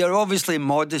you're obviously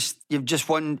modest. You've just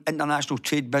won International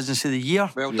Trade Business of the Year.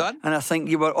 Well done. And I think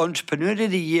you were Entrepreneur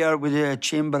of the Year with the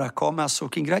Chamber of Commerce. So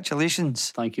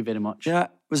congratulations. Thank you very much. Yeah.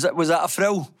 Was that a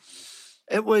thrill?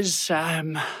 It was,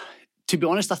 to be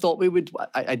honest, I thought we would.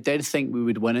 I did think we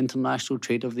would win International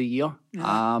Trade of the Year.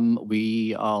 Yeah.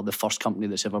 We are the first company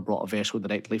that's ever brought a vessel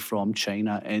directly from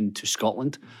China into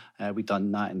Scotland. We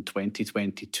done that in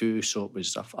 2022, so it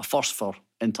was a first for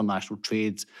international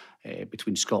trade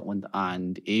between Scotland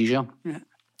and Asia. Yeah.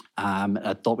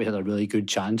 I thought we had a really good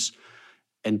chance.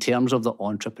 In terms of the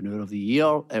Entrepreneur of the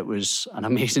Year, it was an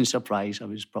amazing surprise. I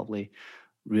was probably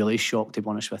really shocked, to be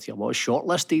honest with you. I was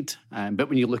shortlisted, but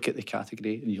when you look at the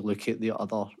category and you look at the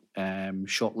other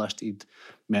shortlisted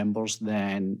members,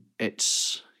 then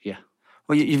it's, yeah.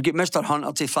 Well, you've got Mr.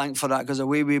 Hunter to thank for that, because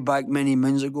way back many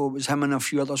moons ago, it was him and a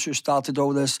few others who started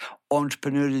all this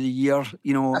Entrepreneur of the Year,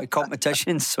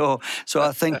 competition. So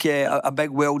I think a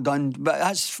big well done. But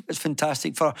it's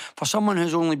fantastic for someone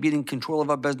who's only been in control of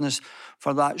a business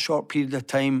for that short period of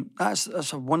time.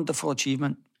 That's a wonderful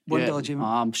achievement.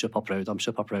 I'm super proud. I'm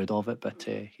super proud of it. But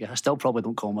I still probably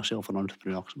don't call myself an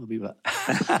entrepreneur, because I'm a wee bit.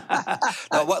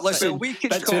 No, listen, we can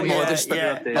bit too modest.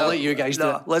 I'll let you guys do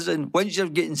it. Listen, once you're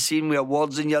getting seen with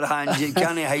awards in your hands, you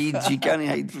can't hide. You can't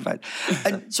hide from it.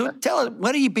 And so tell us,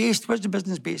 where are you based? Where's the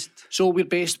business based? So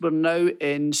we're now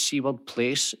in Seaward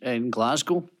Place in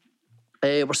Glasgow.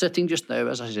 We're sitting just now,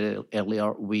 as I said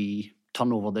earlier, we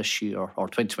turnover this year, or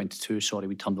 2022,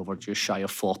 we turned over just shy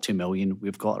of 40 million.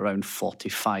 We've got around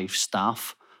 45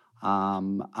 staff.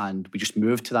 And we just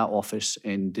moved to that office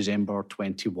in December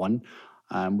 21,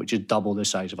 which is double the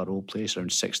size of our old place,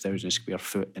 around 6,000 square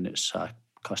foot, and it's a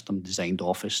custom designed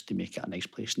office to make it a nice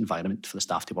place environment for the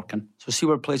staff to work in. So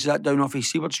Seaward Place, is that down off of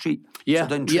Seaward Street? Yeah,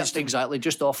 so yes, exactly.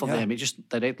 Just off of the M8, just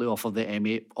directly off of the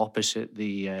M8, opposite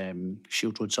the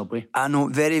Shield Road subway. I know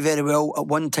it very, very well. At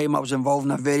one time, I was involved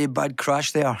in a very bad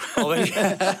crash there.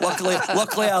 Luckily,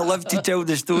 I lived to tell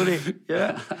the story.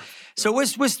 Yeah. So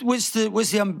what's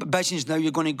the ambitions now?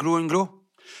 You're going to grow and grow?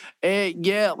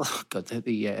 God,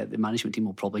 the management team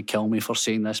will probably kill me for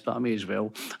saying this, but I may as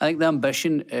well. I think the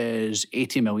ambition is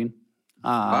 80 million.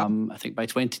 Wow. I think by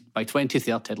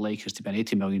 2030, I'd like us to be an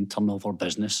 80 million turnover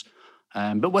business.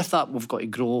 But with that, we've got to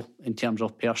grow in terms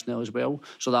of personnel as well.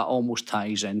 So that almost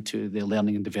ties into the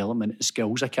Learning and Development and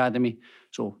Skills Academy.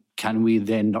 So can we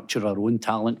then nurture our own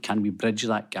talent? Can we bridge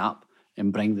that gap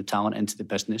and bring the talent into the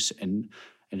business and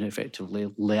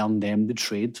effectively learn them the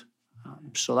trade?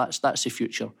 So that's the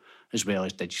future, as well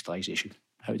as digitalisation.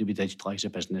 How do we digitalise a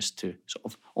business to sort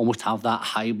of almost have that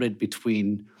hybrid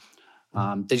between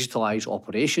digitalise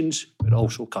operations, but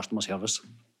also customer service?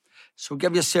 So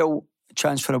give yourself a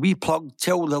chance for a wee plug.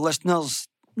 Tell the listeners,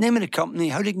 name of the company,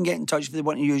 how they can get in touch if they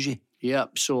want to use you. Yeah,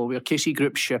 so we're KC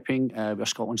Group Shipping. We're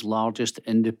Scotland's largest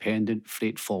independent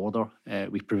freight forwarder.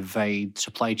 We provide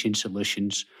supply chain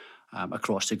solutions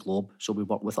across the globe. So we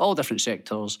work with all different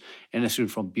sectors, anything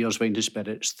from beers, wines and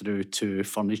spirits through to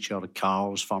furniture,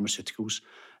 cars, pharmaceuticals.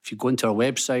 If you go into our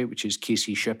website, which is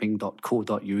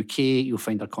kcshipping.co.uk, you'll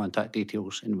find our contact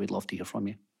details and we'd love to hear from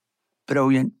you.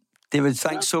 Brilliant. David,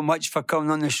 thanks so much for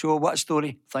coming on the show. What a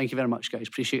story. Thank you very much, guys.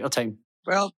 Appreciate your time.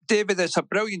 Well, David, it's a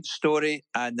brilliant story.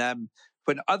 And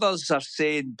when others are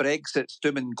saying Brexit's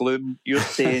doom and gloom, you're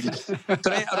saying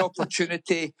threat or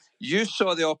opportunity. You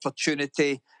saw the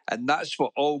opportunity, and that's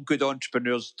what all good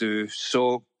entrepreneurs do.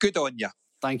 So good on you.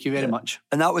 Thank you very much.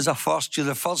 And that was a first. You're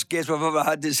the first guest we've ever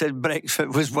had that said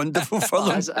Brexit was wonderful for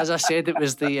them. As I said,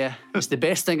 it's the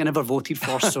best thing I never voted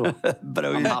for. So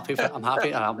brilliant. I'm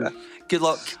happy to have it. Good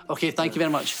luck. Okay, thank you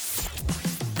very much.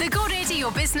 The Go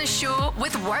Radio Business Show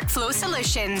with Workflow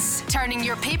Solutions, turning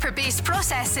your paper-based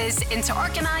processes into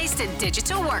organised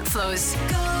digital workflows.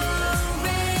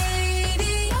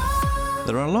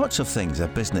 There are lots of things a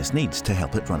business needs to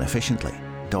help it run efficiently.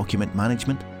 Document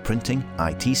management, printing,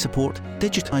 IT support,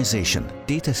 digitisation,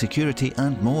 data security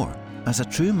and more. As a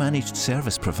true managed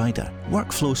service provider,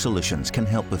 Workflow Solutions can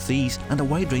help with these and a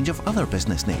wide range of other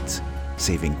business needs,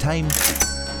 saving time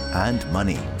and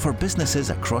money for businesses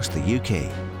across the UK.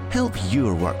 Help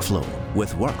your workflow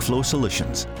with Workflow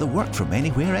Solutions, the work from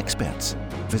anywhere experts.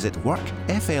 Visit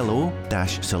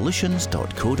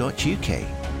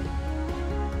workflo-solutions.co.uk.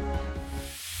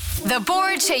 The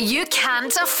board you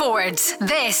can't afford.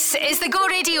 This is the Go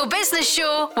Radio Business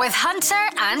Show with Hunter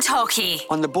and Haughey.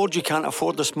 On the board you can't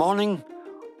afford this morning,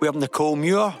 we have Nicole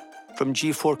Muir from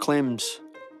G4 Claims.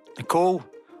 Nicole,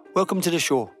 welcome to the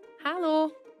show. Hello.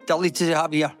 Delighted to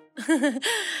have you here.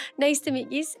 Nice to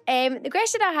meet you. The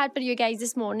question I had for you guys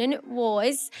this morning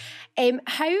was,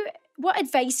 what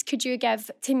advice could you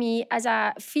give to me as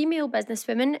a female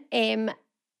businesswoman,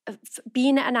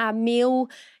 being in a male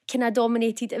kind of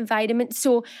dominated environment?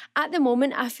 So at the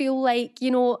moment, I feel like,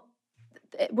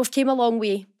 we've came a long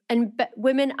way and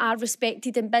women are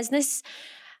respected in business.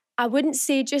 I wouldn't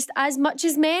say just as much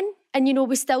as men, and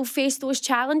we still face those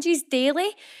challenges daily.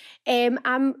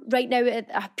 I'm right now at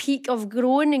a peak of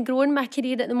growing my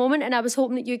career at the moment, and I was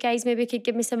hoping that you guys maybe could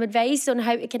give me some advice on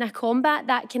how to kind of combat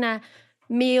that kind of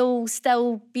male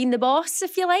still being the boss,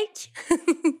 if you like.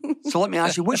 So let me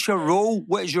ask you, what's your role?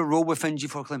 What is your role within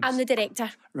G4 Claims? I'm the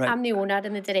director. Right. I'm the owner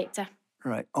and the director.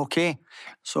 Right, okay.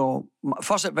 So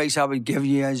first advice I would give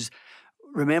you is,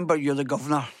 remember you're the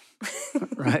governor.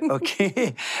 Right,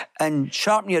 okay. And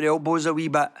sharpen your elbows a wee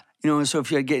bit. So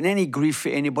if you're getting any grief for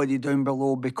anybody down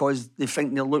below because they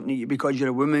think they're looking at you because you're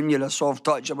a woman, you're a soft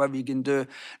touch or whatever you can do,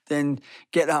 then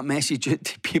get that message out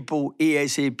to people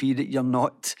ASAP that you're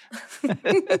not. Them.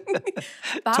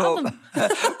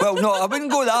 Well, no, I wouldn't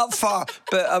go that far,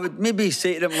 but I would maybe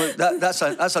say to them, look, that's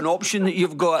an option that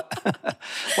you've got.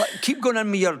 Keep going in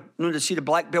with your, to see the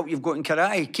black belt you've got in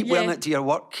karate. Keep wearing it to your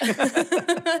work.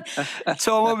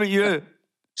 So what about you?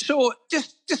 So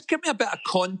just give me a bit of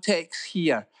context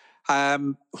here.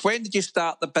 When did you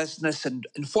start the business, and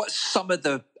what's some of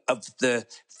the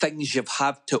things you've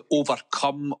had to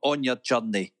overcome on your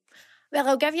journey? Well,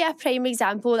 I'll give you a prime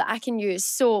example that I can use.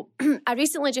 So I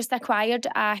recently just acquired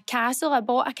a castle. I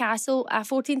bought a castle, a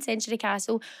 14th century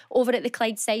castle over at the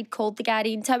Clydeside called the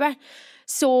Garine Tower.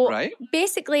 So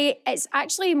basically it's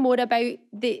actually more about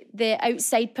the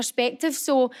outside perspective.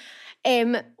 So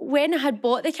when I had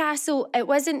bought the castle, it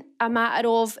wasn't a matter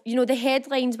of, the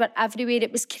headlines were everywhere.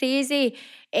 It was crazy,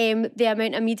 the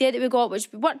amount of media that we got, which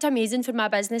worked amazing for my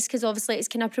business because obviously it's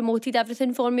kind of promoted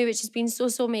everything for me, which has been so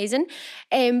amazing.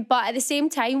 But at the same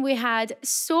time, we had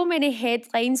so many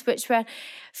headlines which were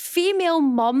female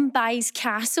mum buys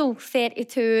castle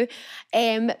 32,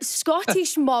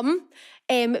 Scottish mum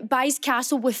buys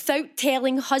castle without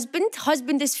telling husband.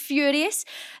 Husband is furious.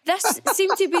 This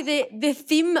seemed to be the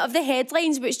theme of the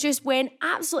headlines, which just went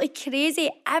absolutely crazy.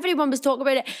 Everyone was talking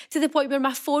about it to the point where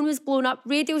my phone was blown up.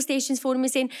 Radio stations phoning me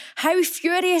saying, how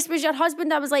furious was your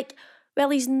husband? I was like, well,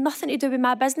 he's nothing to do with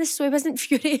my business, so he wasn't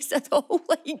furious at all.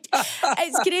 Like,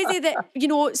 it's crazy that, you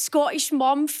know, Scottish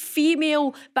mum,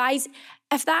 female buys.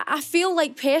 If that, I feel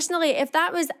like personally, if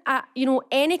that was, you know,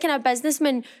 any kind of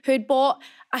businessman who'd bought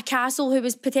a castle who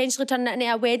was potentially turning it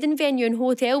into a wedding venue and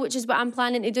hotel, which is what I'm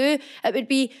planning to do, it would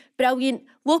be brilliant.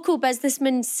 Local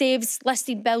businessman saves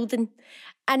listed building.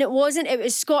 And it wasn't, it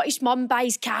was Scottish mum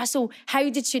buys castle. How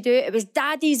did she do it? It was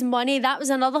daddy's money. That was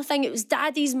another thing. It was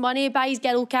daddy's money buys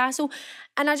girl castle.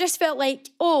 And I just felt like,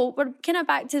 oh, we're kind of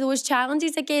back to those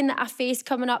challenges again that I faced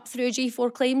coming up through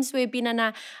G4 Claims. We've been in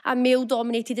a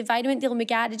male-dominated environment, dealing with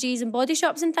garages and body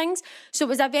shops and things. So it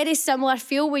was a very similar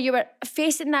feel where you were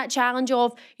facing that challenge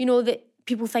of, you know, that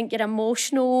people think you're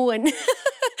emotional and...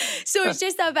 So it's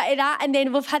just a bit of that. And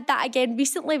then we've had that again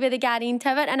recently with the Garine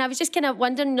Tower. And I was just kind of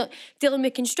wondering, like, dealing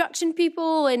with construction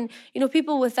people and, you know,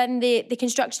 people within the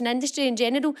construction industry in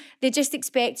general, they just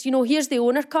expect, you know, here's the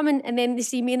owner coming, and then they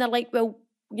see me and they're like, well,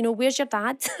 you know, where's your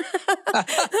dad? To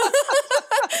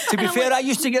be fair, I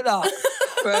used to get that.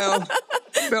 Well,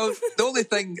 the only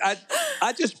thing,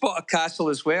 I just bought a castle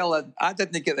as well, and I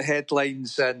didn't get the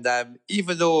headlines. And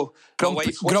even though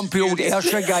grumpy old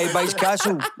Ayrshire guy buys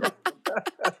castle.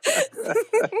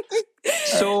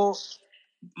 So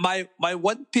my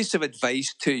one piece of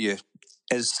advice to you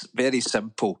is very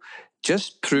simple.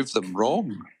 Just prove them wrong.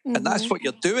 Mm-hmm. And that's what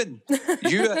you're doing.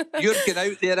 You're going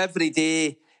out there every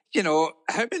day. You know,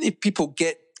 how many people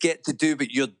get to do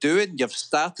what you're doing? You've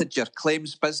started your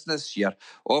claims business. You're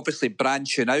obviously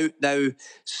branching out now.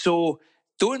 So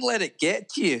don't let it get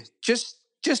to you.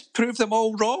 Just prove them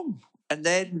all wrong. And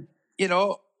then, you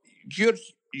know,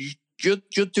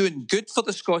 you're doing good for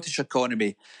the Scottish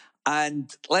economy.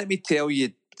 And let me tell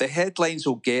you, the headlines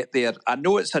will get there. I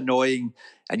know it's annoying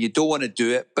and you don't want to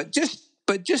do it, but just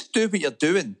do what you're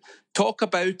doing. Talk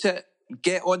about it.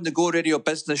 Get on the Go Radio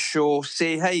Business Show.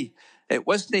 Say, hey, it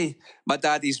wasn't my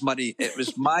daddy's money. It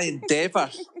was my endeavour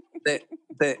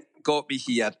that got me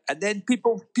here. And then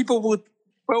people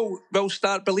will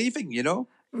start believing, you know.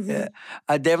 Yeah,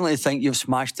 I definitely think you've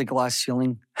smashed the glass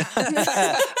ceiling.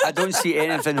 I don't see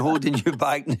anything holding you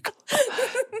back, Nicole.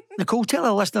 Nicole, tell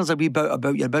our listeners a wee bit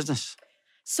about your business.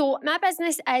 So my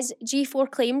business is G4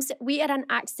 Claims. We are an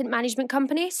accident management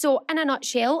company. So in a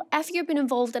nutshell, if you've been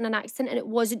involved in an accident and it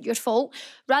wasn't your fault,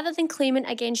 rather than claiming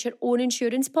against your own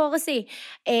insurance policy,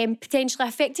 potentially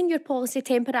affecting your policy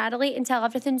temporarily until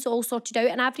everything's all sorted out,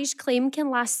 an average claim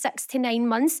can last 6 to 9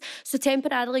 months. So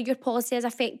temporarily your policy is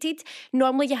affected.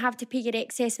 Normally you have to pay your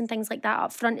excess and things like that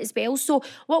up front as well. So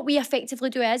what we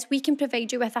effectively do is we can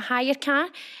provide you with a hire car.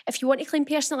 If you want to claim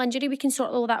personal injury, we can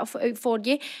sort all that out for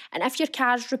you. And if your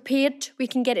car's repaired, we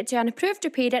can get it to an approved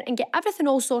repairer and get everything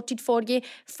all sorted for you,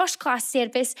 first class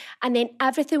service. And then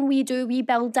everything we do, we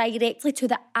bill directly to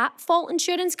the at-fault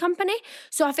insurance company.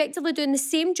 So effectively doing the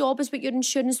same job as what your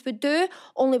insurance would do,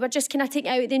 only we're just kind of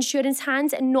taking out the insurance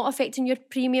hands and not affecting your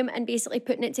premium and basically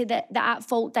putting it to the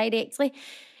at-fault directly.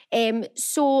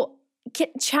 So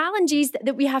challenges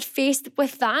that we have faced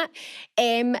with that.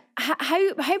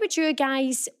 How would you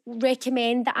guys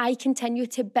recommend that I continue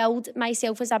to build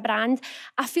myself as a brand?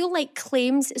 I feel like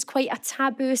claims is quite a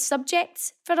taboo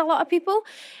subject for a lot of people.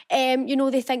 You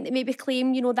know, they think that maybe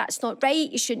claim, you know, that's not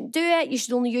right, you shouldn't do it, you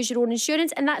should only use your own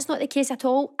insurance, and that's not the case at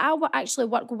all. I will actually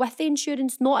work with the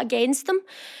insurance, not against them.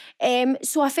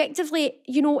 So effectively,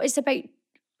 you know, it's about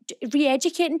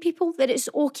re-educating people that it's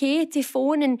okay to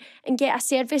phone and get a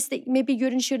service that maybe your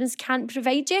insurance can't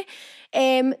provide you.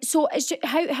 So it's just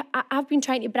how I've been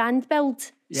trying to brand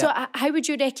build. Yeah. So how would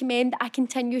you recommend that I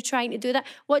continue trying to do that?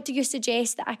 What do you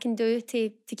suggest that I can do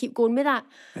to keep going with that?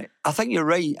 Right. I think you're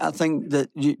right. I think that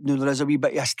you know, there is a wee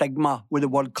bit of a stigma with the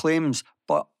word claims,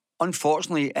 but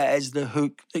unfortunately, it is the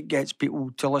hook that gets people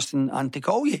to listen and to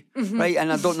call you, right?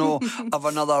 And I don't know of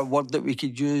another word that we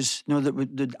could use, you know, that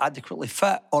would adequately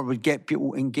fit or would get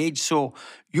people engaged. So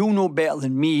you'll know better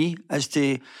than me as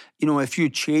to, you know, if you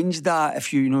changed that,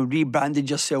 if you,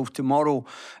 rebranded yourself tomorrow,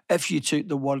 if you took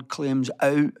the word claims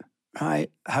out,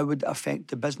 right, how would it affect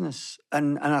the business?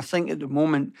 And I think at the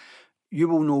moment, you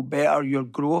will know better your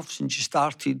growth since you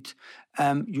started.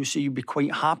 You say you'd be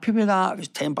quite happy with that. If it's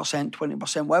 10%,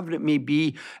 20%, whatever it may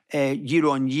be, year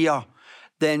on year,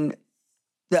 then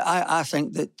I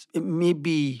think that it may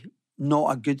be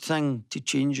not a good thing to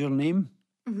change your name,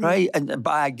 right? But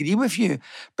I agree with you.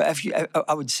 But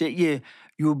I would say to you,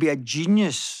 you will be a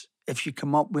genius if you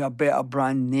come up with a better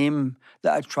brand name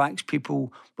that attracts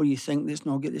people where you think there's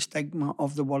not got the stigma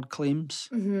of the word claims.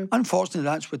 Unfortunately,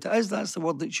 that's what it is. That's the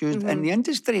word that's used in the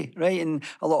industry, right? And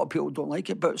a lot of people don't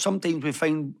like it. But sometimes we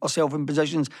find ourselves in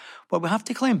positions where we have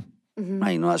to claim.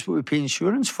 Right, that's what we pay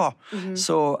insurance for.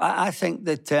 So I think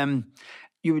that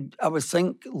I would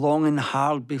think long and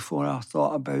hard before I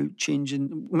thought about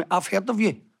changing. I mean, I've heard of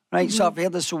you, right? So I've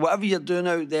heard this. So whatever you're doing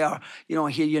out there, I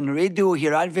hear you on the radio,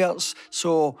 hear adverts.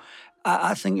 So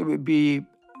I think it would be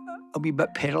a wee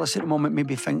bit perilous at the moment,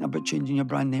 maybe thinking about changing your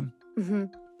brand name.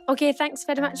 Okay, thanks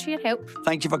very much for your help.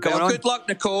 Thank you for coming on. Good luck,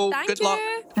 Nicole. Thank good you. luck.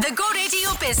 The Go Radio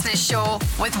Business Show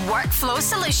with Workflow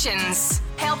Solutions.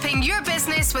 Helping your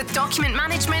business with document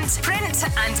management, print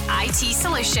and IT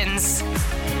solutions.